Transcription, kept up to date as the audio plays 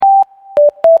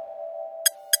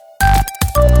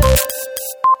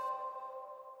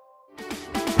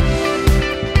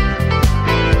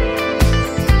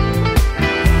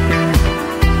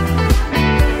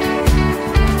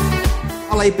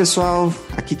Fala aí, pessoal,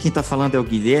 aqui quem tá falando é o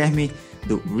Guilherme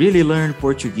do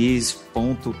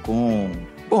reallylearnportuguese.com.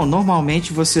 Bom,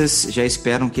 normalmente vocês já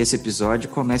esperam que esse episódio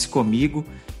comece comigo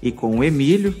e com o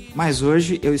Emílio, mas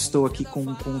hoje eu estou aqui com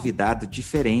um convidado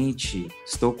diferente,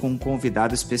 estou com um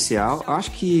convidado especial. Acho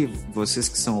que vocês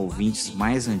que são ouvintes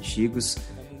mais antigos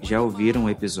já ouviram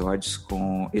episódios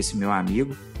com esse meu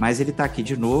amigo, mas ele está aqui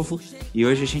de novo e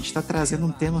hoje a gente está trazendo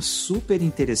um tema super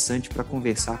interessante para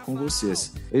conversar com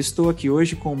vocês. Eu estou aqui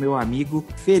hoje com o meu amigo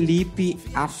Felipe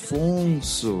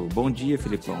Afonso. Bom dia,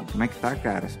 Felipão. Como é que tá,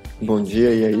 cara? Bom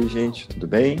dia, e aí, gente? Tudo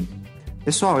bem?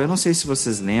 Pessoal, eu não sei se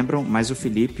vocês lembram, mas o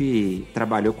Felipe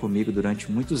trabalhou comigo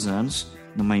durante muitos anos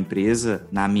numa empresa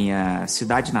na minha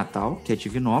cidade natal, que é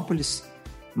Divinópolis,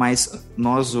 mas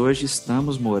nós hoje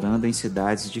estamos morando em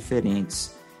cidades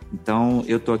diferentes. Então,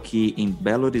 eu estou aqui em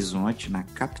Belo Horizonte, na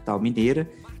capital mineira,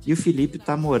 e o Felipe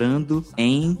está morando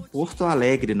em Porto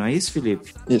Alegre, não é isso,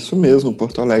 Felipe? Isso mesmo,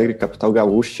 Porto Alegre, capital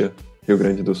gaúcha, Rio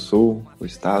Grande do Sul, o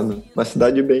estado. Uma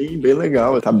cidade bem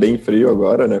legal, tá bem frio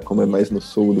agora, né? Como é mais no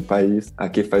sul do país,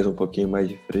 aqui faz um pouquinho mais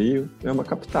de frio. É uma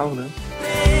capital, né?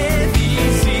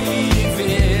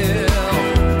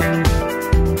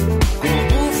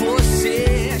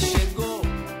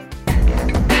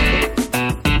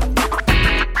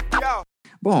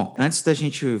 Bom, antes da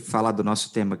gente falar do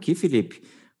nosso tema aqui, Felipe,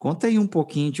 conta aí um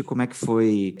pouquinho de como é que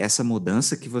foi essa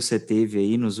mudança que você teve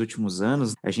aí nos últimos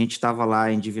anos. A gente estava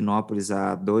lá em Divinópolis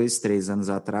há 2, 3 anos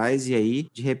atrás e aí,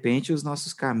 de repente, os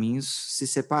nossos caminhos se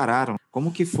separaram.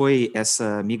 Como que foi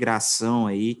essa migração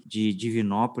aí de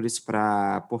Divinópolis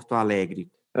para Porto Alegre?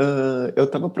 Eu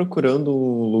estava procurando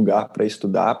um lugar para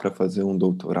estudar, para fazer um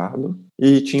doutorado,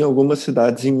 e tinha algumas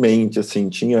cidades em mente, assim,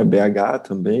 tinha BH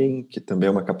também, que também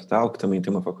é uma capital, que também tem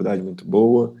uma faculdade muito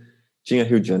boa, tinha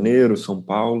Rio de Janeiro, São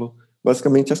Paulo,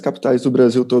 basicamente as capitais do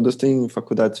Brasil todas têm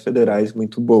faculdades federais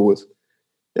muito boas.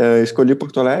 Escolhi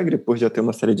Porto Alegre por já ter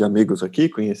uma série de amigos aqui,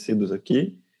 conhecidos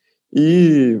aqui,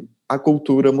 e a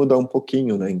cultura mudar um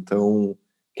pouquinho, né? Então,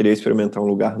 queria experimentar um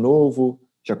lugar novo,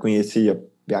 já conhecia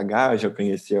BH, já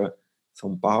conhecia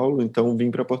São Paulo, então vim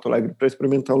para Porto Alegre para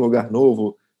experimentar um lugar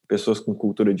novo, pessoas com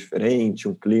cultura diferente,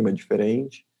 um clima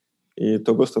diferente, e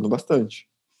estou gostando bastante.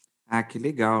 Ah, que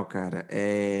legal, cara.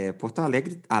 Porto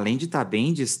Alegre, além de estar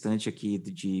bem distante aqui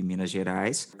de Minas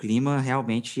Gerais, o clima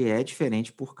realmente é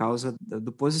diferente por causa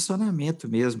do posicionamento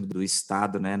mesmo do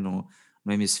estado, né, no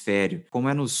hemisfério. Como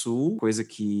é no sul, coisa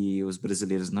que os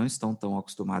brasileiros não estão tão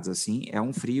acostumados assim, é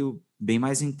um frio bem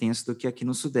mais intenso do que aqui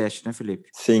no sudeste, né, Felipe?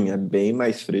 Sim, é bem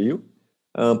mais frio.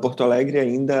 Porto Alegre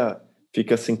ainda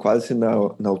fica assim quase na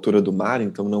altura do mar,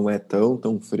 então não é tão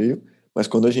frio. Mas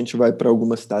quando a gente vai para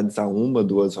algumas cidades a 1,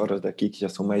 2 horas daqui, que já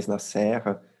são mais na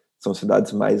serra, são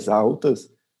cidades mais altas,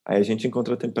 aí a gente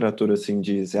encontra a temperatura assim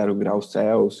de 0 graus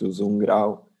Celsius, 1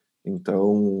 grau.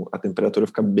 Então a temperatura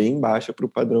fica bem baixa para o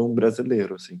padrão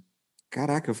brasileiro, assim.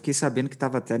 Caraca, eu fiquei sabendo que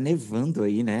estava até nevando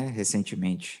aí, né,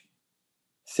 recentemente.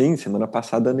 Sim, semana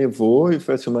passada nevou e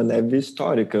foi assim, uma neve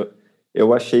histórica.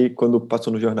 Eu achei, quando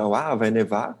passou no jornal, vai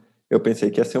nevar, eu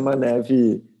pensei que ia ser uma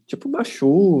neve, tipo uma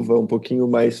chuva, um pouquinho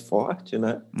mais forte,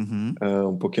 né? Uhum.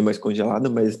 Um pouquinho mais congelada,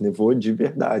 mas nevou de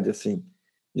verdade, assim,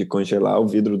 de congelar o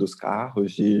vidro dos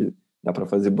carros, de dá para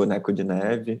fazer boneco de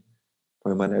neve.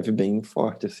 Foi uma neve bem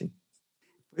forte, assim.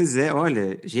 Pois é,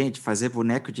 olha, gente, fazer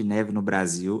boneco de neve no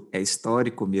Brasil é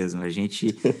histórico mesmo. A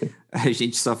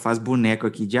gente só faz boneco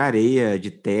aqui de areia, de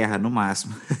terra, no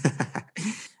máximo.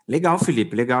 Legal,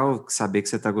 Felipe, legal saber que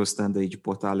você está gostando aí de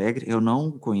Porto Alegre. Eu não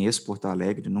conheço Porto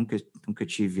Alegre, nunca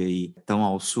tive aí tão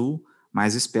ao sul,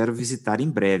 mas espero visitar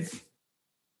em breve.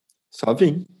 Só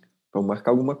vim. Vamos marcar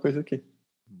alguma coisa aqui.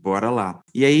 Bora lá.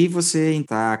 E aí você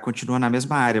continua na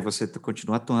mesma área, você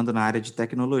continua atuando na área de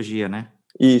tecnologia, né?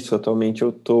 Isso, atualmente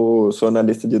sou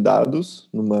analista de dados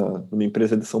numa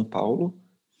empresa de São Paulo.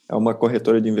 É uma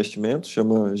corretora de investimentos,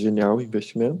 chama Genial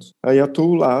Investimentos. Aí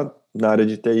atuo lá na área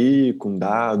de TI, com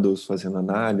dados, fazendo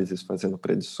análises, fazendo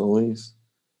predições,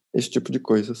 esse tipo de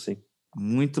coisa, assim.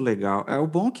 Muito legal. É o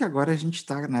bom que agora a gente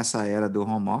está nessa era do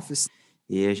home office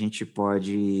e a gente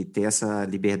pode ter essa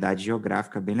liberdade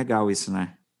geográfica, bem legal isso,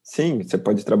 né? Sim, você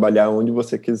pode trabalhar onde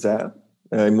você quiser,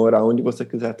 e morar onde você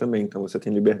quiser também. Então você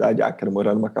tem liberdade, quero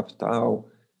morar numa capital,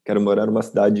 quero morar numa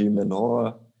cidade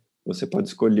menor. Você pode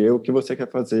escolher o que você quer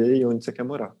fazer e onde você quer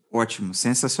morar. Ótimo,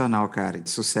 sensacional, cara.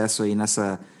 Sucesso aí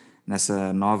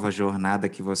nessa nova jornada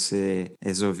que você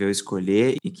resolveu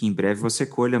escolher e que em breve você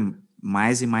colha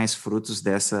mais e mais frutos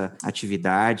dessa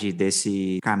atividade,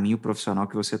 desse caminho profissional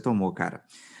que você tomou, cara.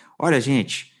 Olha,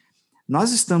 gente,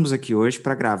 nós estamos aqui hoje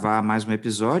para gravar mais um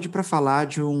episódio para falar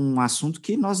de um assunto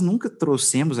que nós nunca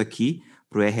trouxemos aqui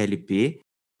para o RLP,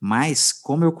 Mas,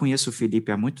 como eu conheço o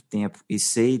Felipe há muito tempo e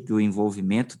sei do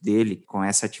envolvimento dele com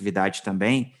essa atividade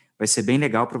também, vai ser bem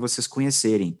legal para vocês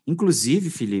conhecerem. Inclusive,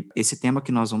 Felipe, esse tema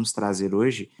que nós vamos trazer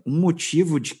hoje, um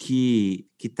motivo de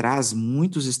que traz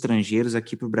muitos estrangeiros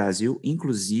aqui para o Brasil,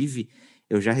 inclusive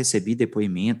eu já recebi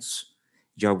depoimentos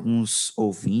de alguns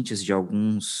ouvintes, de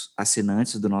alguns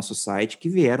assinantes do nosso site que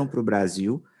vieram para o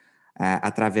Brasil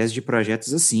através de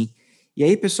projetos assim. E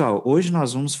aí, pessoal, hoje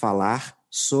nós vamos falar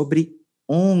sobre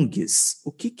ONGs.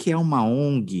 O que é uma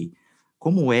ONG?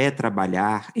 Como é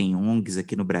trabalhar em ONGs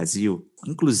aqui no Brasil?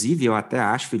 Inclusive, eu até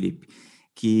acho, Felipe,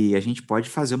 que a gente pode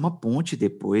fazer uma ponte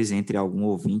depois entre algum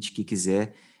ouvinte que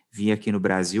quiser vir aqui no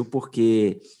Brasil,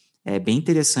 porque é bem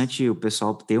interessante o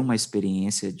pessoal ter uma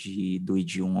experiência do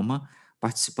idioma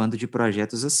participando de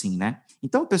projetos assim, né?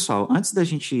 Então, pessoal, antes da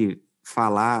gente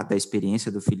falar da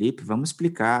experiência do Felipe, vamos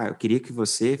explicar. Eu queria que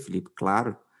você, Felipe,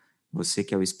 claro, você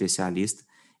que é o especialista,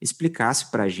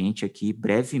 explicasse para a gente aqui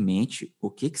brevemente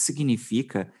o que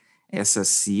significa essa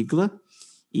sigla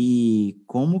e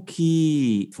como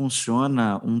que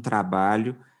funciona um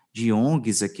trabalho de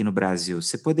ONGs aqui no Brasil.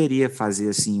 Você poderia fazer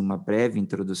assim uma breve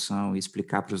introdução e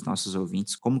explicar para os nossos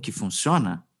ouvintes como que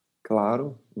funciona?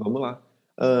 Claro, vamos lá.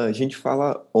 A gente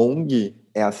fala ONG,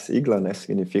 é a sigla, né?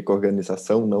 Significa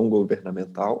Organização Não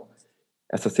Governamental.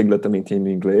 Essa sigla também tem no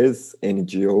inglês,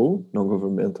 NGO,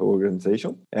 Non-Governmental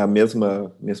Organization. É a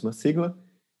mesma sigla.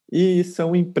 E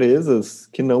são empresas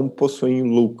que não possuem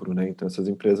lucro, né? Então, essas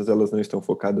empresas, elas não estão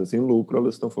focadas em lucro,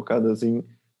 elas estão focadas em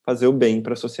fazer o bem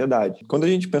para a sociedade. Quando a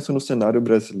gente pensa no cenário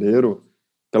brasileiro,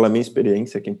 pela minha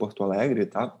experiência aqui em Porto Alegre,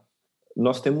 tá?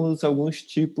 Nós temos alguns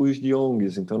tipos de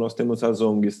ONGs. Então, nós temos as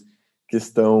ONGs que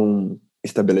estão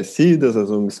estabelecidas, as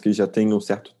ONGs que já têm um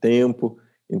certo tempo.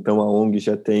 Então, a ONG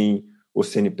já tem o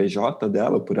CNPJ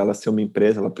dela, por ela ser uma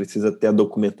empresa, ela precisa ter a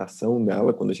documentação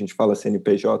dela. Quando a gente fala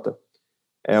CNPJ,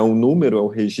 é um número, é o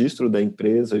registro da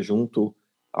empresa junto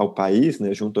ao país,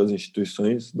 né, junto às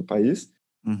instituições do país.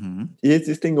 Uhum. E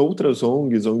existem outras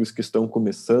ONGs, ONGs que estão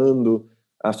começando,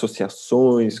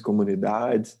 associações,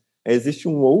 comunidades. Existe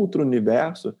um outro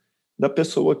universo da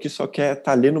pessoa que só quer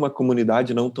estar ali numa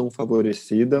comunidade não tão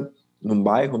favorecida, num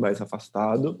bairro mais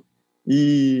afastado,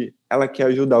 e ela quer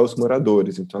ajudar os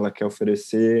moradores. Então, ela quer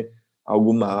oferecer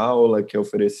alguma aula, quer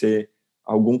oferecer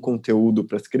algum conteúdo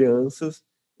para as crianças,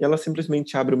 e ela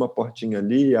simplesmente abre uma portinha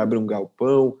ali, abre um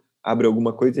galpão, abre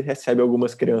alguma coisa e recebe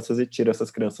algumas crianças e tira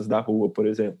essas crianças da rua, por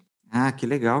exemplo. Ah, que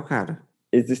legal, cara.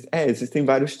 Existem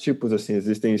vários tipos, assim,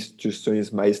 existem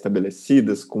instituições mais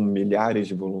estabelecidas, com milhares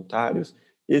de voluntários,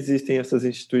 e existem essas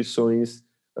instituições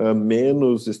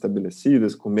menos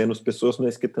estabelecidas, com menos pessoas,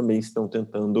 mas que também estão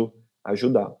tentando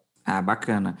ajudar. Ah,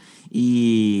 bacana.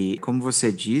 E como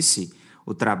você disse,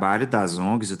 o trabalho das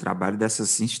ONGs, o trabalho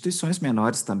dessas instituições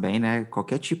menores também, né?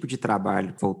 Qualquer tipo de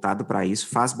trabalho voltado para isso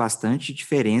faz bastante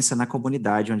diferença na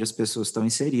comunidade onde as pessoas estão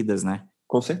inseridas, né?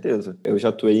 Com certeza. Eu já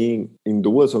atuei em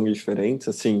duas ONGs diferentes,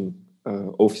 assim,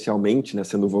 oficialmente, né,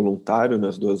 sendo voluntário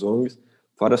nas duas ONGs,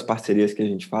 fora as parcerias que a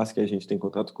gente faz, que a gente tem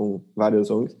contato com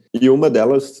várias ONGs. E uma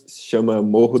delas se chama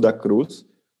Morro da Cruz.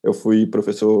 Eu fui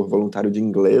professor voluntário de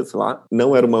inglês lá.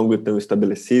 Não era uma ONG tão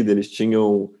estabelecida, eles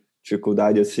tinham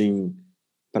dificuldade, assim,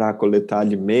 para coletar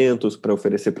alimentos, para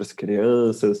oferecer para as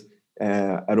crianças.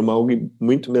 Era uma ONG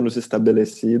muito menos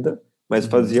estabelecida, mas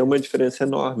Uhum. fazia uma diferença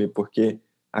enorme, porque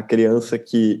a criança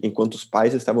que, enquanto os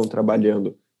pais estavam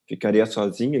trabalhando, ficaria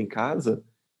sozinha em casa,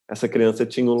 essa criança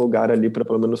tinha um lugar ali para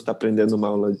pelo menos estar aprendendo uma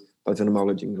aula, fazendo uma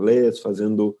aula de inglês,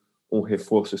 fazendo um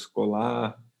reforço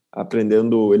escolar,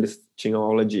 aprendendo, eles tinham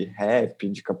aula de rap,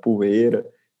 de capoeira,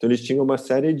 então eles tinham uma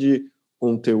série de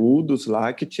conteúdos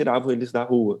lá que tiravam eles da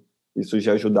rua. Isso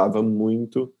já ajudava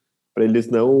muito para eles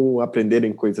não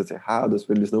aprenderem coisas erradas,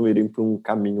 para eles não irem para um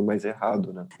caminho mais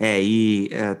errado, né?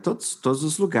 Todos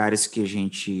os lugares que a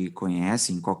gente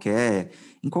conhece, em qualquer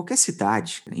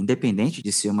cidade, independente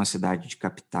de ser uma cidade de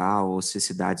capital ou ser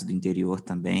cidades do interior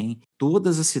também,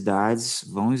 todas as cidades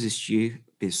vão existir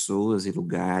pessoas e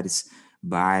lugares,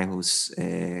 bairros,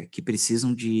 que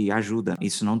precisam de ajuda.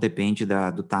 Isso não depende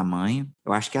do tamanho.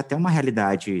 Eu acho que é até uma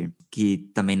realidade que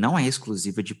também não é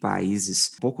exclusiva de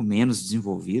países um pouco menos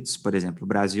desenvolvidos. Por exemplo, o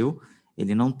Brasil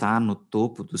ele não está no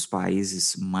topo dos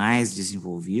países mais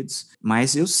desenvolvidos,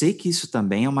 mas eu sei que isso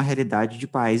também é uma realidade de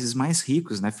países mais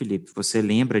ricos, né, Felipe? Você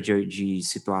lembra de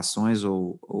situações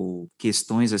ou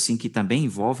questões assim que também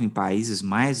envolvem países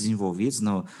mais desenvolvidos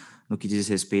no que diz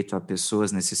respeito a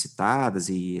pessoas necessitadas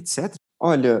e etc?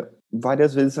 Olha,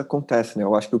 várias vezes acontece, né?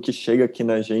 Eu acho que o que chega aqui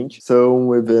na gente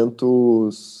são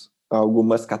eventos,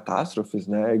 algumas catástrofes,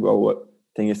 né? Igual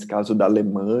tem esse caso da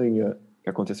Alemanha, que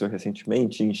aconteceu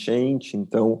recentemente, enchente.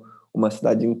 Então, uma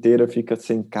cidade inteira fica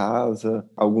sem casa,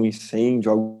 algum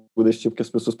incêndio, algo desse tipo, que as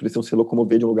pessoas precisam se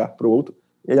locomover de um lugar para o outro,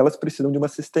 e aí elas precisam de uma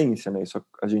assistência, né? Isso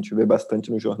a gente vê bastante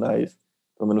nos jornais,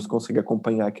 pelo menos consigo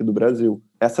acompanhar aqui do Brasil.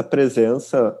 Essa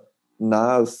presença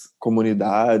nas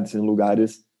comunidades, em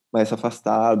lugares mais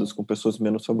afastados, com pessoas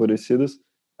menos favorecidas,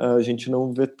 a gente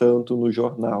não vê tanto no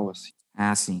jornal, assim.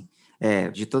 Ah, sim.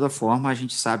 De toda forma, a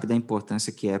gente sabe da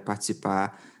importância que é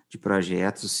participar de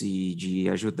projetos e de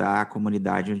ajudar a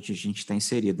comunidade onde a gente está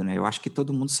inserido, né? Eu acho que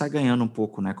todo mundo sai ganhando um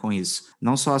pouco, né, com isso.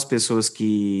 Não só as pessoas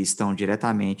que estão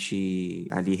diretamente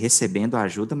ali recebendo a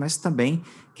ajuda, mas também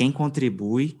quem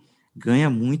contribui ganha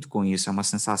muito com isso. É uma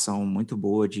sensação muito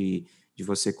boa de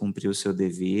você cumprir o seu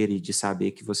dever e de saber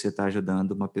que você está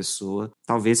ajudando uma pessoa,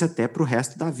 talvez até para o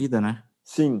resto da vida, né?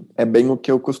 Sim, é bem o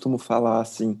que eu costumo falar,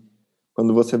 assim.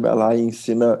 Quando você vai lá e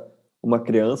ensina uma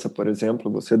criança, por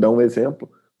exemplo, você dá um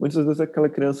exemplo, muitas vezes aquela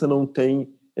criança não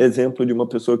tem exemplo de uma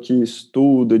pessoa que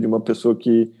estuda, de uma pessoa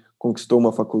que conquistou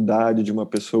uma faculdade, de uma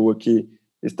pessoa que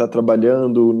está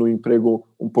trabalhando no emprego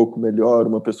um pouco melhor,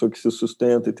 uma pessoa que se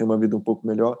sustenta e tem uma vida um pouco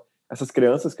melhor. Essas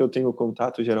crianças que eu tenho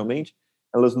contato, geralmente,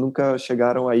 elas nunca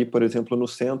chegaram aí, por exemplo, no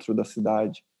centro da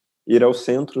cidade. Ir ao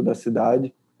centro da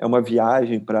cidade é uma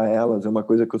viagem para elas, é uma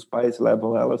coisa que os pais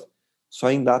levam elas só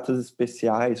em datas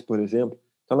especiais, por exemplo.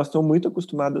 Então elas estão muito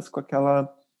acostumadas com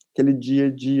aquele dia a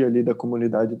dia ali da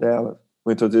comunidade delas.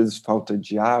 Muitas vezes falta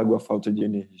de água, falta de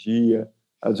energia,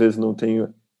 às vezes não tem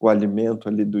o alimento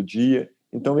ali do dia.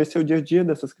 Então esse é o dia a dia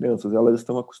dessas crianças, elas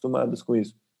estão acostumadas com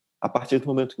isso. A partir do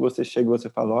momento que você chega e você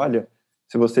fala, olha,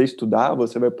 se você estudar,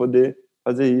 você vai poder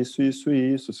fazer isso, isso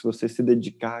e isso. Se você se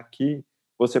dedicar aqui,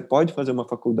 você pode fazer uma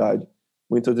faculdade.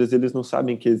 Muitas vezes eles não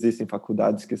sabem que existem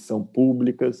faculdades que são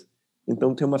públicas.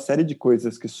 Então tem uma série de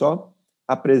coisas que só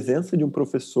a presença de um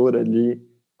professor ali,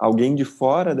 alguém de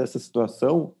fora dessa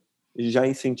situação, já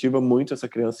incentiva muito essa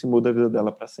criança e muda a vida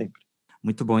dela para sempre.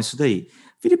 Muito bom isso daí.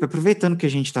 Felipe, aproveitando que a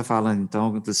gente está falando,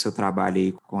 então, do seu trabalho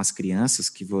aí com as crianças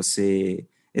que você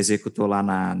executou lá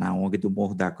na ONG do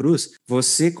Morro da Cruz,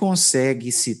 você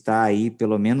consegue citar aí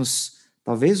pelo menos,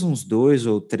 talvez uns 2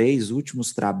 ou 3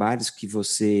 últimos trabalhos que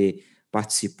você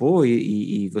participou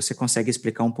e você consegue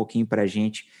explicar um pouquinho para a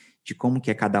gente de como que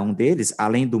é cada um deles?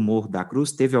 Além do Morro da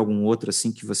Cruz, teve algum outro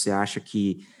assim que você acha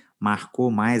que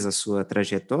marcou mais a sua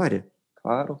trajetória?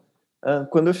 Claro.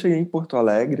 Quando eu cheguei em Porto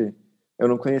Alegre, eu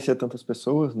não conhecia tantas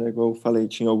pessoas, né? Igual eu falei,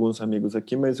 tinha alguns amigos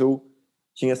aqui, mas eu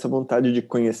tinha essa vontade de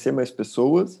conhecer mais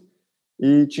pessoas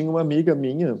e tinha uma amiga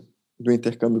minha do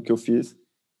intercâmbio que eu fiz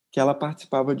que ela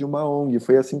participava de uma ONG.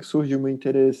 Foi assim que surgiu o meu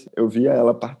interesse. Eu via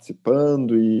ela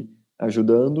participando e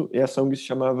ajudando, e essa ONG se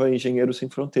chamava Engenheiros Sem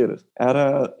Fronteiras.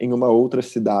 Era em uma outra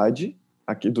cidade,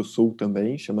 aqui do sul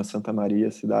também, chama Santa Maria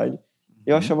a cidade.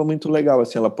 Eu Uhum. achava muito legal,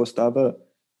 assim, ela postava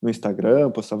no Instagram,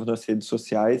 postava nas redes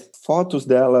sociais, fotos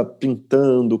dela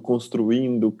pintando,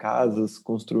 construindo casas,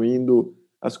 construindo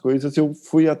as coisas. Eu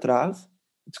fui atrás,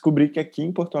 descobri que aqui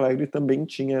em Porto Alegre também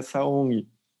tinha essa ONG,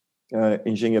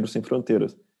 Engenheiros Sem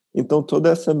Fronteiras. Então, toda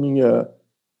essa minha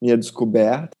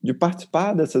descoberta de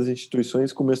participar dessas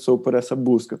instituições começou por essa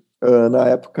busca. Na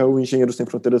época, o Engenheiros Sem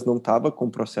Fronteiras não estava com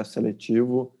o processo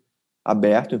seletivo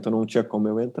aberto, então não tinha como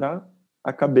eu entrar.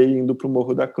 Acabei indo para o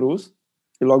Morro da Cruz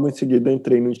e logo em seguida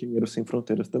entrei no Engenheiros Sem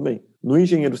Fronteiras também. No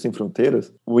Engenheiros Sem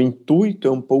Fronteiras, o intuito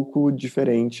é um pouco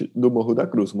diferente do Morro da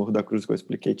Cruz. O Morro da Cruz, que eu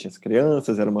expliquei, tinha as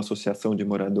crianças, era uma associação de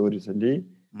moradores ali,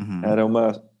 Uhum. era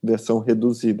uma versão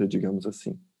reduzida, digamos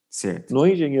assim. Certo. No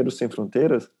Engenheiros Sem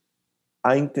Fronteiras,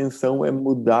 a intenção é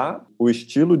mudar o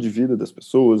estilo de vida das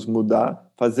pessoas, mudar,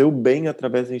 fazer o bem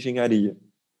através da engenharia.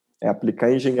 É aplicar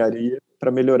a engenharia para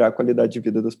melhorar a qualidade de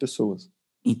vida das pessoas.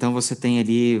 Então você tem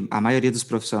ali a maioria dos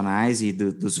profissionais e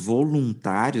dos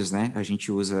voluntários, né? A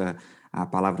gente usa a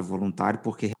palavra voluntário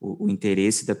porque o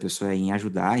interesse da pessoa é em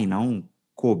ajudar e não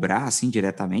cobrar assim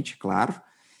diretamente, claro.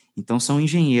 Então são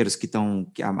engenheiros que estão,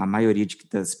 a maioria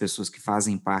das pessoas que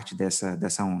fazem parte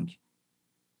dessa ONG.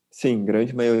 Sim,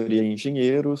 grande maioria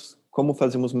engenheiros. Como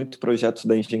fazemos muitos projetos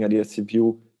da engenharia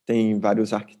civil, tem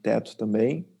vários arquitetos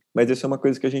também, mas isso é uma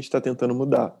coisa que a gente está tentando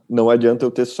mudar. Não adianta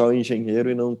eu ter só engenheiro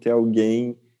e não ter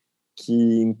alguém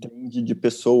que entende de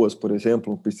pessoas, por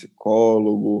exemplo, um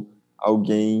psicólogo,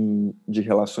 alguém de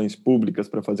relações públicas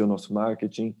para fazer o nosso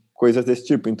marketing, coisas desse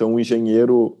tipo. Então, o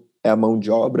engenheiro é a mão de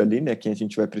obra ali, né, quem a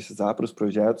gente vai precisar para os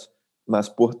projetos, mas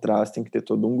por trás tem que ter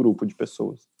todo um grupo de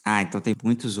pessoas. Ah, então tem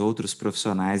muitos outros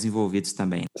profissionais envolvidos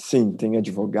também. Sim, tem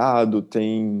advogado,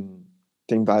 tem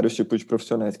vários tipos de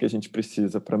profissionais que a gente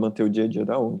precisa para manter o dia a dia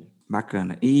da ONG.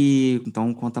 Bacana. E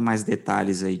então conta mais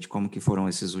detalhes aí de como que foram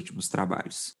esses últimos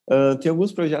trabalhos. Tem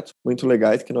alguns projetos muito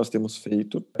legais que nós temos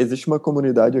feito. Existe uma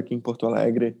comunidade aqui em Porto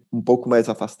Alegre, um pouco mais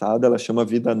afastada, ela chama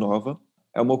Vida Nova.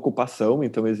 É uma ocupação,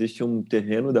 então existe um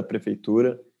terreno da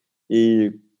prefeitura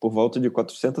e por volta de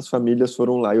 400 famílias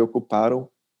foram lá e ocuparam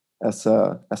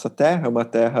essa terra, uma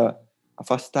terra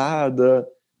afastada,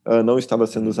 não estava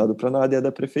sendo usado para nada e é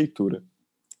da prefeitura.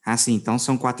 Ah, sim, então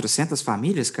são 400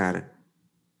 famílias, cara?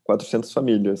 400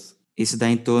 famílias. Isso dá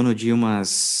em torno de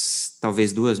umas,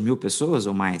 talvez 2.000 pessoas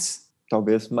ou mais?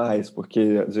 Talvez mais,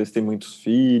 porque às vezes tem muitos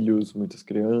filhos, muitas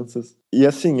crianças. E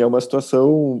assim, é uma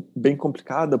situação bem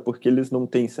complicada, porque eles não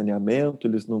têm saneamento,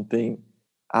 eles não têm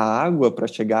a água para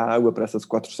chegar a água para essas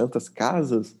 400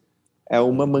 casas. É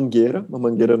uma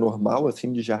mangueira normal,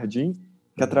 assim, de jardim,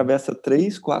 que atravessa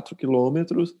 3, 4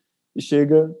 quilômetros e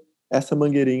essa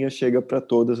mangueirinha chega para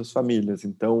todas as famílias.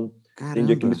 Então, tem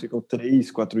dia que eles Caramba! ficam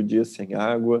 3, 4 dias sem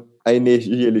água. A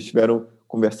energia,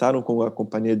 conversaram com a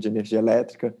companhia de energia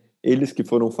elétrica, eles que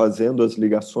foram fazendo as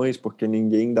ligações, porque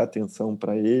ninguém dá atenção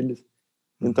para eles.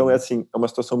 Então, Uhum. é uma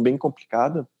situação bem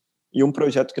complicada. E um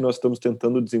projeto que nós estamos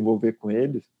tentando desenvolver com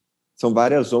eles, são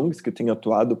várias ONGs que têm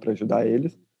atuado para ajudar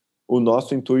eles. O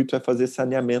nosso intuito é fazer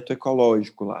saneamento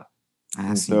ecológico lá.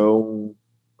 Ah, sim. Então,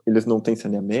 eles não têm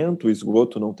saneamento, o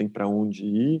esgoto não tem para onde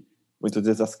ir, muitas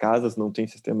vezes as casas não têm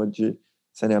sistema de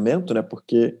saneamento, né?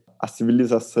 Porque a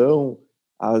civilização,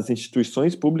 as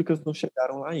instituições públicas não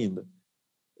chegaram lá ainda.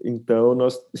 Então,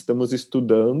 nós estamos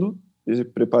estudando e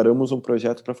preparamos um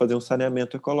projeto para fazer um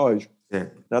saneamento ecológico.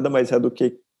 Certo. Nada mais é do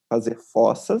que fazer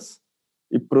fossas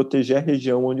e proteger a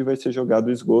região onde vai ser jogado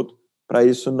o esgoto, para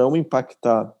isso não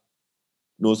impactar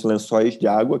nos lençóis de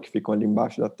água que ficam ali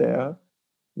embaixo da terra,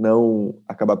 não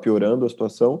acabar piorando a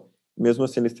situação, mesmo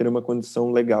assim eles terem uma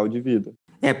condição legal de vida.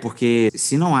 É, porque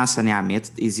se não há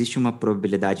saneamento, existe uma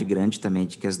probabilidade grande também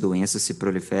de que as doenças se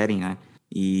proliferem, né?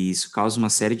 E isso causa uma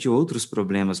série de outros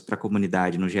problemas para a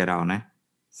comunidade no geral, né?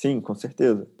 Sim, com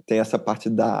certeza. Tem essa parte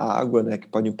da água, né, que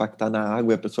pode impactar na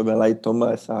água, e a pessoa vai lá e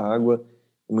toma essa água,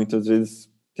 e muitas vezes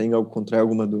contrai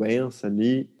alguma doença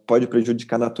ali. Pode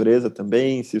prejudicar a natureza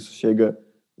também, se isso chega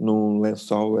num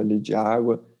lençol ali de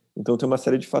água. Então tem uma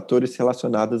série de fatores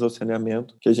relacionados ao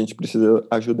saneamento que a gente precisa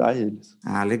ajudar eles.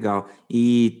 Ah, legal.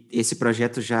 E esse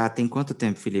projeto já tem quanto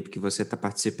tempo, Felipe, que você está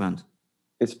participando?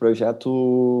 Esse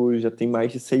projeto já tem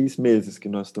mais de 6 meses que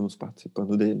nós estamos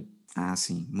participando dele. Ah,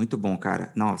 sim, muito bom,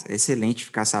 cara. Nossa, é excelente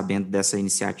ficar sabendo dessa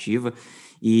iniciativa.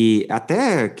 E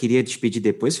até queria te pedir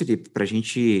depois, Felipe, para a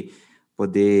gente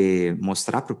poder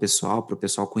mostrar para o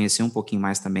pessoal conhecer um pouquinho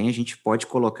mais também. A gente pode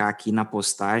colocar aqui na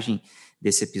postagem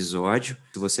desse episódio,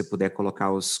 se você puder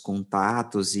colocar os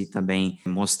contatos e também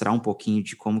mostrar um pouquinho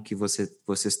de como que vocês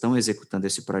estão executando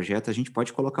esse projeto, a gente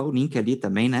pode colocar o link ali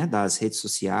também, né, das redes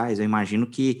sociais. Eu imagino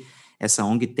que essa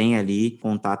ONG tem ali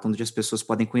contato onde as pessoas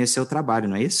podem conhecer o trabalho,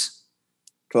 não é isso?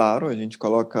 Claro, a gente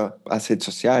coloca as redes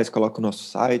sociais, coloca o nosso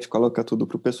site, coloca tudo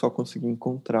para o pessoal conseguir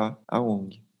encontrar a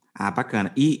ONG. Ah,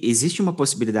 bacana. E existe uma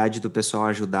possibilidade do pessoal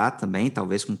ajudar também,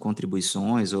 talvez com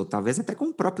contribuições, ou talvez até com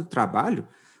o próprio trabalho,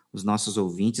 os nossos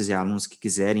ouvintes e alunos que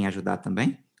quiserem ajudar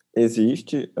também?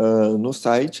 Existe, no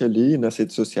site ali, nas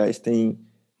redes sociais, tem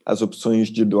as opções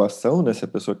de doação, né? Se a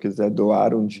pessoa quiser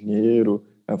doar um dinheiro,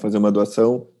 fazer uma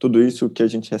doação, tudo isso que a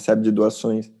gente recebe de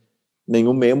doações,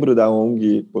 nenhum membro da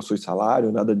ONG possui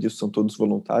salário, nada disso, são todos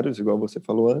voluntários, igual você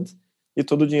falou antes, e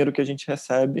todo o dinheiro que a gente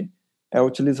recebe é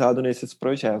utilizado nesses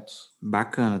projetos.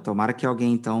 Bacana. Tomara que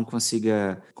alguém então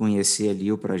consiga conhecer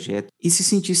ali o projeto e se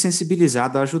sentir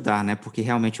sensibilizado a ajudar, né? Porque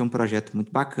realmente é um projeto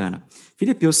muito bacana.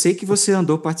 Felipe, eu sei que você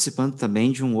andou participando também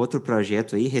de um outro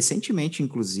projeto aí, recentemente,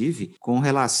 inclusive, com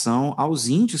relação aos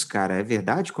índios, cara. É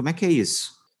verdade? Como é que é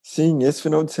isso? Sim, esse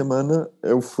final de semana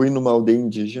eu fui numa aldeia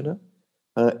indígena.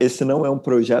 Esse não é um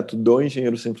projeto do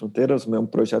Engenheiros Sem Fronteiras, mas é um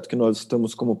projeto que nós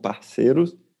estamos como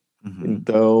parceiros. Uhum.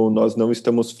 Então, nós não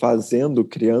estamos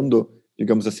criando,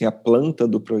 digamos assim, a planta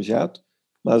do projeto,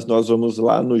 mas nós vamos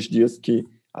lá nos dias que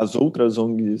as outras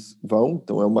ONGs vão,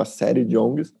 então é uma série de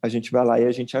ONGs, a gente vai lá e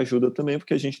a gente ajuda também,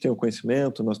 porque a gente tem o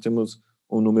conhecimento, nós temos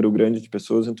um número grande de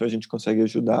pessoas, então a gente consegue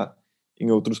ajudar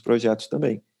em outros projetos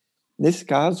também. Nesse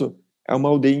caso, é uma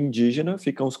aldeia indígena,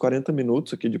 fica a uns 40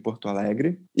 minutos aqui de Porto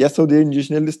Alegre, e essa aldeia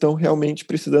indígena eles estão realmente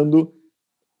precisando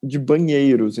de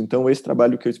banheiros. Então, esse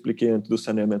trabalho que eu expliquei antes do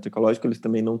saneamento ecológico, eles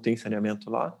também não têm saneamento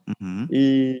lá, Uhum.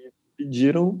 e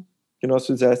pediram que nós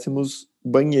fizéssemos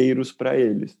banheiros para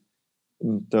eles.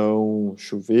 Então,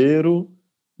 chuveiro,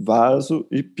 vaso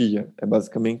e pia. É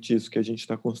basicamente isso que a gente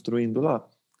está construindo lá.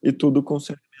 E tudo com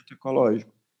saneamento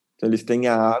ecológico. Então, eles têm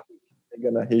a água que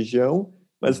chega na região,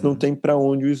 mas não Uhum. tem para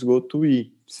onde o esgoto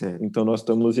ir. Certo. Então, nós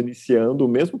estamos iniciando o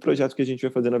mesmo projeto que a gente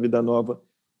vai fazer na Vida Nova,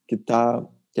 que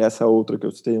é essa outra que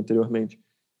eu citei anteriormente,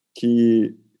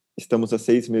 que estamos há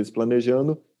 6 meses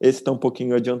planejando. Esse está um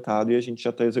pouquinho adiantado e a gente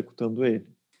já está executando ele.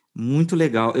 Muito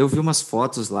legal. Eu vi umas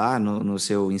fotos lá no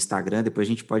seu Instagram, depois a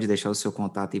gente pode deixar o seu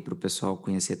contato aí para o pessoal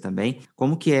conhecer também.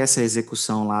 Como que é essa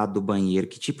execução lá do banheiro?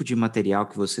 Que tipo de material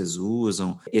que vocês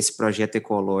usam? Esse projeto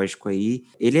ecológico aí,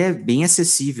 ele é bem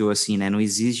acessível, assim, né? Não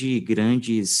exige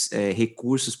grandes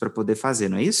recursos para poder fazer,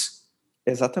 não é isso?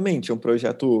 Exatamente, é um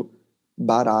projeto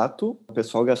barato. O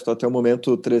pessoal gastou até o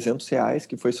momento R$ 300,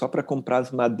 que foi só para comprar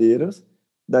as madeiras.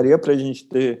 Daria para a gente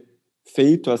ter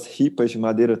feito as ripas de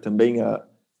madeira também,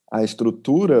 a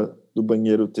estrutura do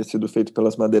banheiro ter sido feito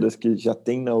pelas madeiras que já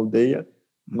tem na aldeia,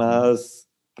 Uhum. mas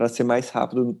para ser mais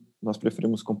rápido, nós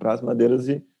preferimos comprar as madeiras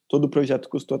e todo o projeto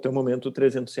custou até o momento R$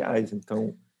 300.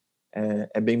 Então,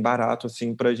 é bem barato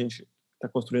assim para a gente estar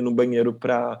construindo um banheiro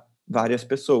para várias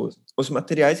pessoas. Os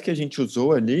materiais que a gente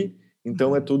usou ali,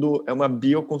 então Uhum. é uma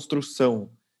bioconstrução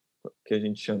que a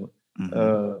gente chama. Uhum.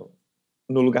 Uh,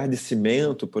 no lugar de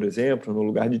cimento, por exemplo, no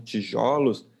lugar de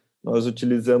tijolos, nós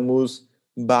utilizamos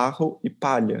barro e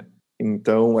palha.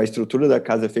 Então, a estrutura da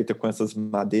casa é feita com essas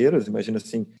madeiras, imagina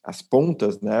assim, as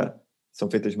pontas, né, são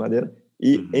feitas de madeira,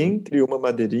 e Uhum. entre uma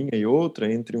madeirinha e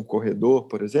outra, entre um corredor,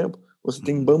 por exemplo, você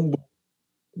tem Uhum. bambu.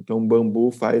 Então, o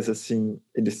bambu faz assim,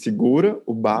 ele segura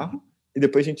o Uhum. barro e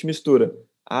depois a gente mistura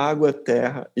água,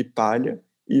 terra e palha,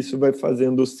 e isso vai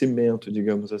fazendo o cimento,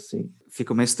 digamos assim.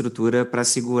 Fica uma estrutura para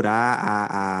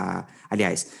segurar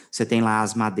Aliás, você tem lá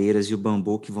as madeiras e o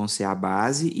bambu que vão ser a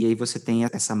base, e aí você tem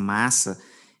essa massa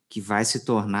que vai se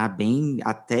tornar bem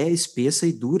até espessa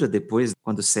e dura depois,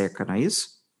 quando seca, não é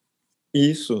isso?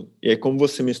 Isso, e aí como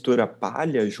você mistura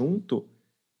palha junto,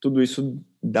 tudo isso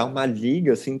dá uma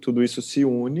liga, assim, tudo isso se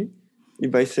une e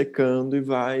vai secando e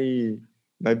vai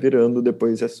virando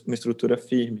depois uma estrutura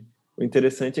firme. O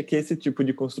interessante é que esse tipo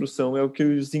de construção é o que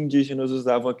os indígenas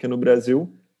usavam aqui no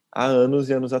Brasil há anos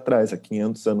e anos atrás, há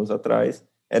 500 anos atrás,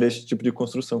 era esse tipo de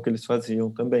construção que eles faziam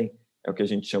também. É o que a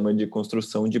gente chama de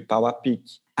construção de pau a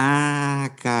pique. Ah,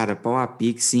 cara, pau a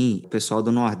pique, sim. O pessoal do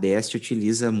Nordeste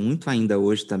utiliza muito ainda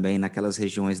hoje também naquelas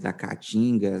regiões da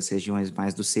Caatinga, as regiões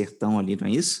mais do sertão ali, não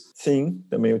é isso? Sim,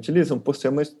 também utilizam, por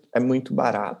ser é muito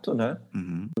barato, né?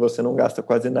 Uhum. Você não gasta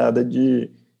quase nada de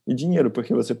dinheiro,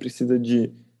 porque você precisa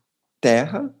de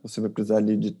terra, você vai precisar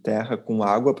ali de terra com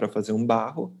água para fazer um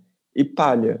barro e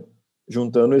palha.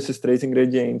 Juntando esses 3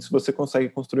 ingredientes, você consegue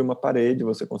construir uma parede,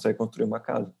 você consegue construir uma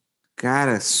casa.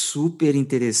 Cara, super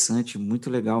interessante, muito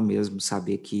legal mesmo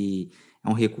saber que é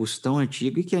um recurso tão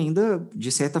antigo e que ainda,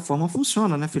 de certa forma,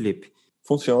 funciona, né, Felipe?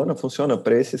 Funciona, funciona.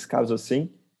 Para esses casos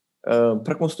assim,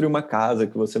 para construir uma casa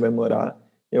que você vai morar,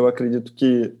 eu acredito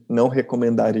que não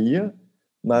recomendaria,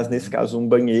 mas nesse Uhum. caso um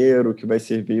banheiro que vai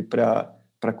servir para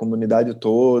a comunidade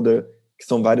toda, que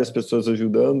são várias pessoas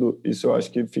ajudando, isso eu acho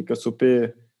que fica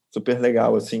super super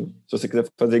legal assim. Se você quiser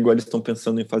fazer igual eles estão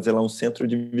pensando em fazer lá um centro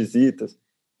de visitas,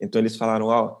 então eles falaram,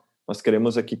 ó, nós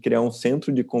queremos aqui criar um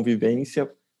centro de convivência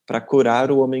para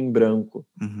curar o homem branco.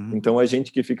 Uhum. Então, a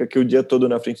gente que fica aqui o dia todo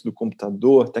na frente do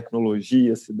computador,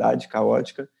 tecnologia, cidade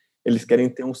caótica, eles querem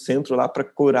ter um centro lá para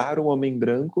curar o homem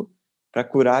branco, para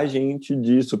curar a gente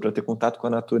disso, para ter contato com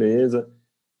a natureza.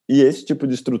 E esse tipo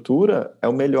de estrutura é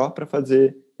o melhor para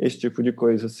fazer esse tipo de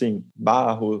coisa, assim,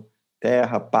 barro,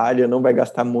 terra, palha, não vai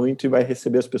gastar muito e vai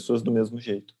receber as pessoas do mesmo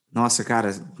jeito. Nossa,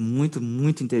 cara, muito,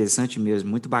 muito interessante mesmo,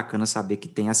 muito bacana saber que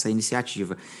tem essa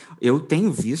iniciativa. Eu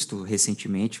tenho visto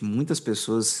recentemente muitas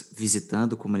pessoas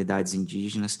visitando comunidades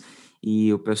indígenas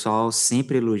e o pessoal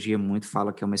sempre elogia muito,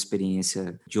 fala que é uma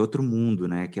experiência de outro mundo,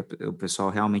 né? Que o pessoal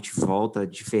realmente volta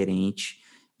diferente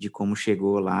de como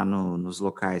chegou lá nos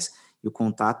locais. E o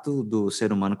contato do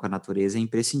ser humano com a natureza é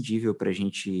imprescindível para a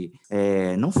gente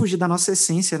não fugir da nossa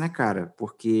essência, né, cara?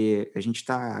 Porque a gente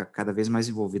está cada vez mais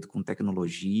envolvido com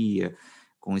tecnologia,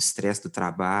 com o estresse do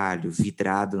trabalho,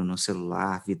 vidrado no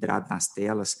celular, vidrado nas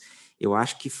telas. Eu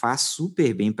acho que faz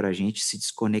super bem para a gente se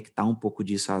desconectar um pouco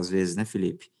disso às vezes, né,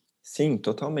 Felipe? Sim,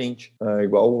 totalmente.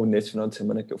 Igual nesse final de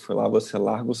semana que eu fui lá, você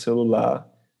larga o celular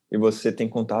e você tem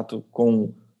contato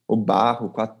com o barro,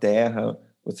 com a terra,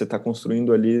 você está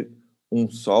construindo ali um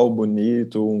sol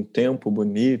bonito, um tempo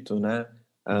bonito, né?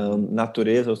 Uhum.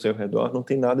 Natureza ao seu redor, não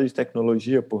tem nada de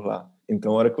tecnologia por lá.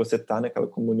 Então, a hora que você está naquela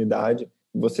comunidade,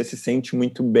 você se sente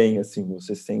muito bem, assim,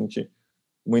 você se sente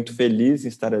muito feliz em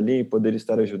estar ali, em poder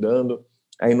estar ajudando.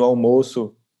 Aí no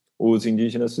almoço, os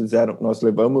indígenas fizeram, nós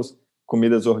levamos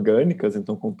comidas orgânicas,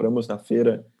 então compramos na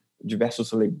feira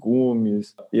diversos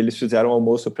legumes, e eles fizeram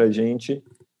almoço para gente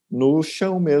no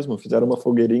chão mesmo, fizeram uma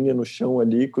fogueirinha no chão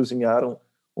ali, cozinharam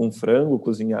um frango,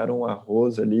 cozinharam um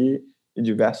arroz ali e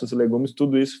diversos legumes,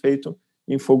 tudo isso feito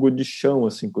em fogo de chão,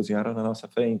 assim, cozinharam na nossa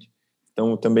frente.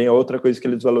 Então, também é outra coisa que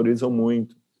eles valorizam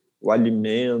muito, o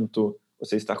alimento,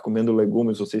 você estar comendo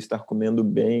legumes, você estar comendo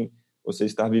bem, você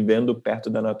estar vivendo perto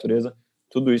da natureza,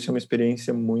 tudo isso é uma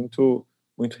experiência muito,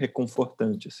 muito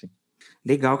reconfortante, assim.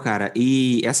 Legal, cara.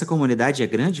 E essa comunidade é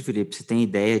grande, Felipe? Você tem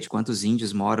ideia de quantos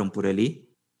índios moram por ali?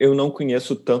 Eu não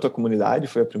conheço tanto a comunidade,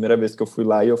 foi a primeira vez que eu fui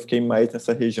lá e eu fiquei mais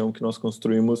nessa região que nós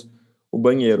construímos o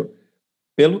banheiro.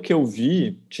 Pelo que eu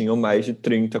vi, tinham mais de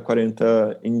 30,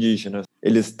 40 indígenas.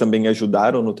 Eles também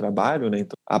ajudaram no trabalho, né?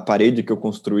 Então, a parede que eu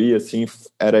construí, assim,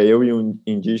 era eu e um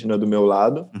indígena do meu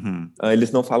lado. Uhum.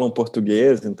 Eles não falam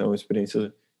português, então é uma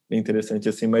experiência bem interessante,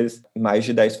 assim, mas mais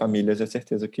de 10 famílias é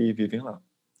certeza que vivem lá.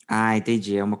 Ah,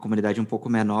 entendi. É uma comunidade um pouco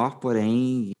menor,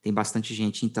 porém tem bastante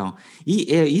gente, então.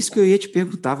 E é isso que eu ia te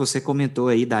perguntar. Você comentou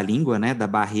aí da língua, né? Da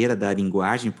barreira da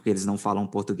linguagem, porque eles não falam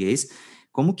português.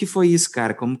 Como que foi isso,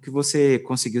 cara? Como que você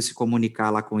conseguiu se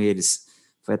comunicar lá com eles?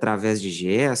 Foi através de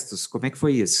gestos? Como é que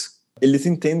foi isso? Eles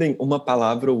entendem uma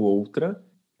palavra ou outra,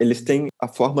 eles têm a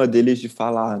forma deles de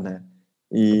falar, né?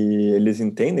 E eles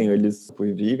entendem, eles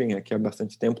vivem aqui há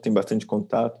bastante tempo, têm bastante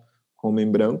contato com o homem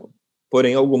branco,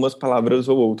 porém algumas palavras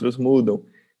ou outras mudam.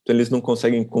 Então eles não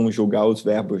conseguem conjugar os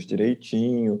verbos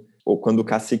direitinho, ou quando o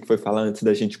cacique foi falar antes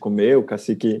da gente comer, o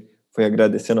cacique foi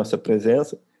agradecer a nossa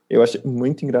presença. Eu achei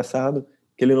muito engraçado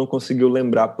que ele não conseguiu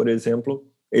lembrar, por exemplo,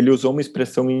 ele usou uma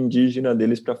expressão indígena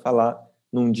deles para falar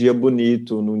num dia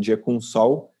bonito, num dia com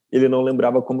sol, ele não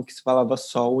lembrava como que se falava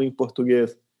sol em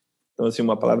português. Então, assim,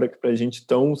 uma palavra que pra gente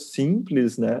tão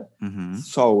simples, né? Uhum.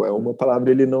 Sol é uma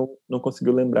palavra, ele não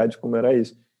conseguiu lembrar de como era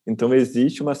isso. Então,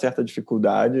 existe uma certa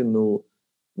dificuldade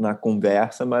na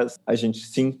conversa, mas a gente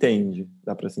se entende,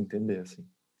 dá para se entender, assim.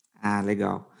 Ah,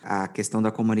 legal. A questão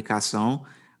da comunicação,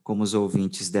 como os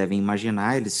ouvintes devem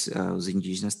imaginar, os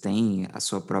indígenas têm a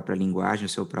sua própria linguagem, o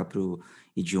seu próprio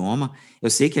idioma. Eu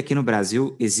sei que aqui no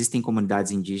Brasil existem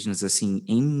comunidades indígenas assim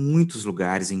em muitos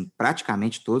lugares, em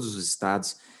praticamente todos os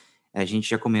estados. A gente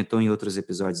já comentou em outros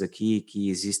episódios aqui que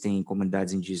existem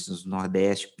comunidades indígenas no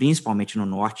Nordeste, principalmente no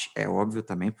Norte, é óbvio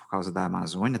também por causa da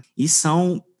Amazônia, e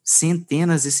são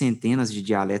centenas e centenas de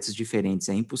dialetos diferentes.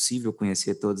 É impossível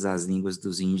conhecer todas as línguas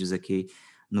dos índios aqui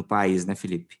no país, né,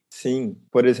 Felipe? Sim,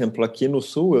 por exemplo, aqui no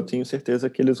sul, eu tenho certeza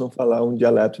que eles vão falar um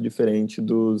dialeto diferente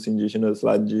dos indígenas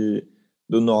lá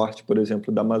do norte, por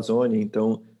exemplo, da Amazônia.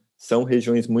 Então, são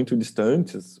regiões muito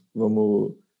distantes,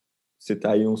 vamos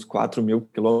citar aí uns 4.000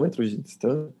 quilômetros de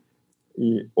distância,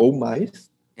 ou mais.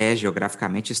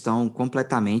 Geograficamente estão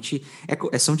completamente.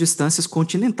 São distâncias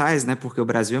continentais, né? Porque o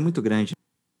Brasil é muito grande.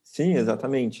 Sim,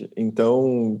 exatamente.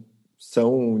 Então,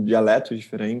 são dialetos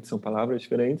diferentes, são palavras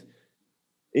diferentes.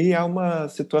 E é uma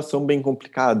situação bem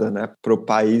complicada, né, para o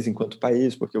país enquanto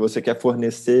país, porque você quer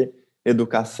fornecer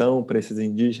educação para esses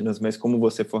indígenas, mas como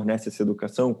você fornece essa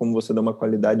educação, como você dá uma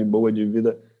qualidade boa de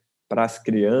vida para as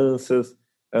crianças,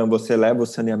 você leva o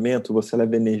saneamento, você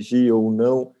leva energia ou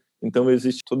não. Então,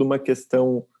 existe toda uma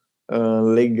questão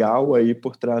legal aí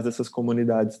por trás dessas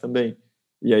comunidades também.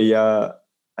 E aí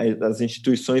as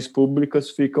instituições públicas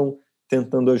ficam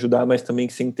tentando ajudar, mas também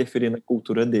sem interferir na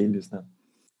cultura deles, né?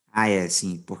 Ah,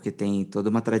 sim, porque tem toda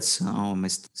uma tradição,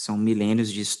 mas são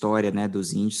milênios de história, né,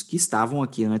 dos índios que estavam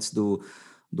aqui antes do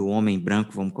homem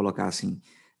branco, vamos colocar assim,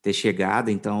 ter chegado.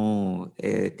 Então,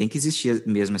 tem que existir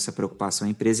mesmo essa preocupação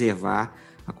em preservar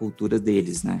a cultura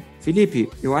deles, né? Felipe,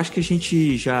 eu acho que a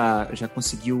gente já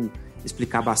conseguiu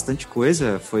explicar bastante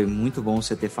coisa. Foi muito bom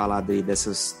você ter falado aí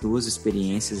dessas duas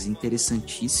experiências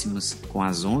interessantíssimas com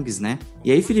as ONGs, né?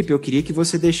 E aí, Felipe, eu queria que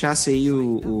você deixasse aí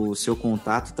o seu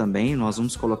contato também. Nós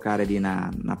vamos colocar ali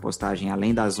na postagem,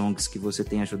 além das ONGs que você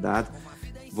tem ajudado,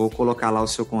 vou colocar lá o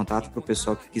seu contato para o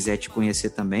pessoal que quiser te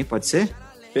conhecer também, pode ser?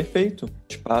 Perfeito.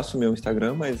 Te passo meu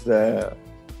Instagram, mas é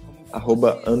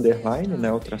 _,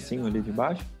 né, o tracinho ali de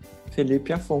baixo,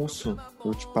 Felipe Afonso.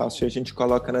 Eu te passo e a gente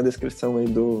coloca na descrição aí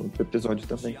do episódio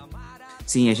também.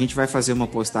 Sim, a gente vai fazer uma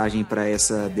postagem para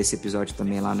desse episódio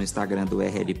também lá no Instagram do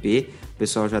RLP. O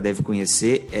pessoal já deve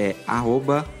conhecer, é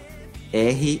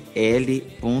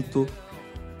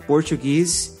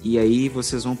 @rl.português, e aí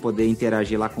vocês vão poder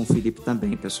interagir lá com o Felipe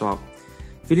também, pessoal.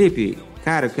 Felipe,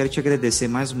 cara, eu quero te agradecer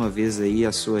mais uma vez aí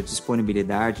a sua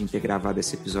disponibilidade em ter gravado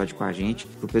esse episódio com a gente.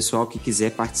 Pro pessoal que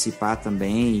quiser participar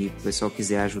também, e o pessoal que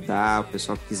quiser ajudar, o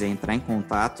pessoal que quiser entrar em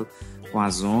contato com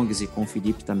as ONGs e com o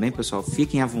Felipe também, pessoal,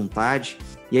 fiquem à vontade.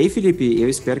 E aí, Felipe, eu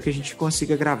espero que a gente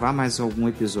consiga gravar mais algum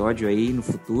episódio aí no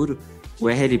futuro. O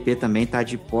RLP também está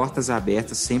de portas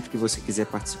abertas, sempre que você quiser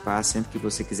participar, sempre que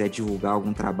você quiser divulgar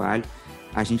algum trabalho,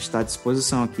 a gente está à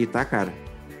disposição aqui, tá, cara?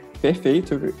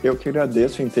 Perfeito, eu que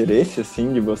agradeço o interesse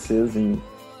assim, de vocês em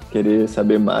querer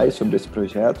saber mais sobre esse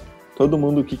projeto. Todo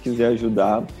mundo que quiser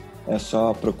ajudar, é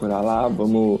só procurar lá.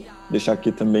 Vamos deixar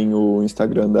aqui também o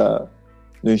Instagram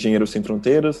do Engenheiros Sem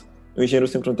Fronteiras. O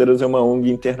Engenheiros Sem Fronteiras é uma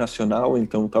ONG internacional,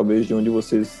 então talvez de onde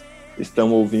vocês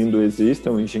estão ouvindo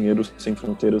existam Engenheiros Sem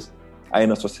Fronteiras aí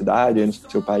na sua cidade, aí no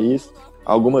seu país.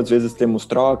 Algumas vezes temos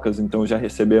trocas, então já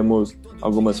recebemos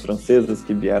algumas francesas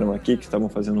que vieram aqui, que estavam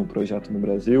fazendo um projeto no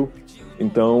Brasil.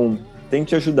 Então,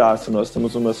 tente ajudar. Se nós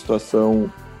estamos numa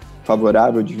situação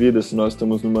favorável de vida, se nós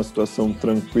estamos numa situação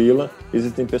tranquila,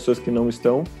 existem pessoas que não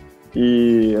estão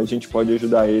e a gente pode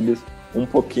ajudar eles um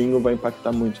pouquinho, vai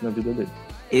impactar muito na vida deles.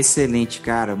 Excelente,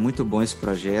 cara. Muito bom esse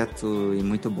projeto e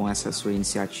muito bom essa sua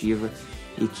iniciativa.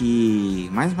 E que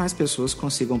mais pessoas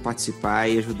consigam participar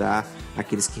e ajudar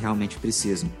aqueles que realmente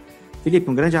precisam. Felipe,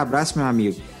 um grande abraço, meu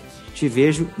amigo. Te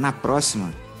vejo na próxima.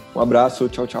 Um abraço,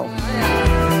 tchau, tchau.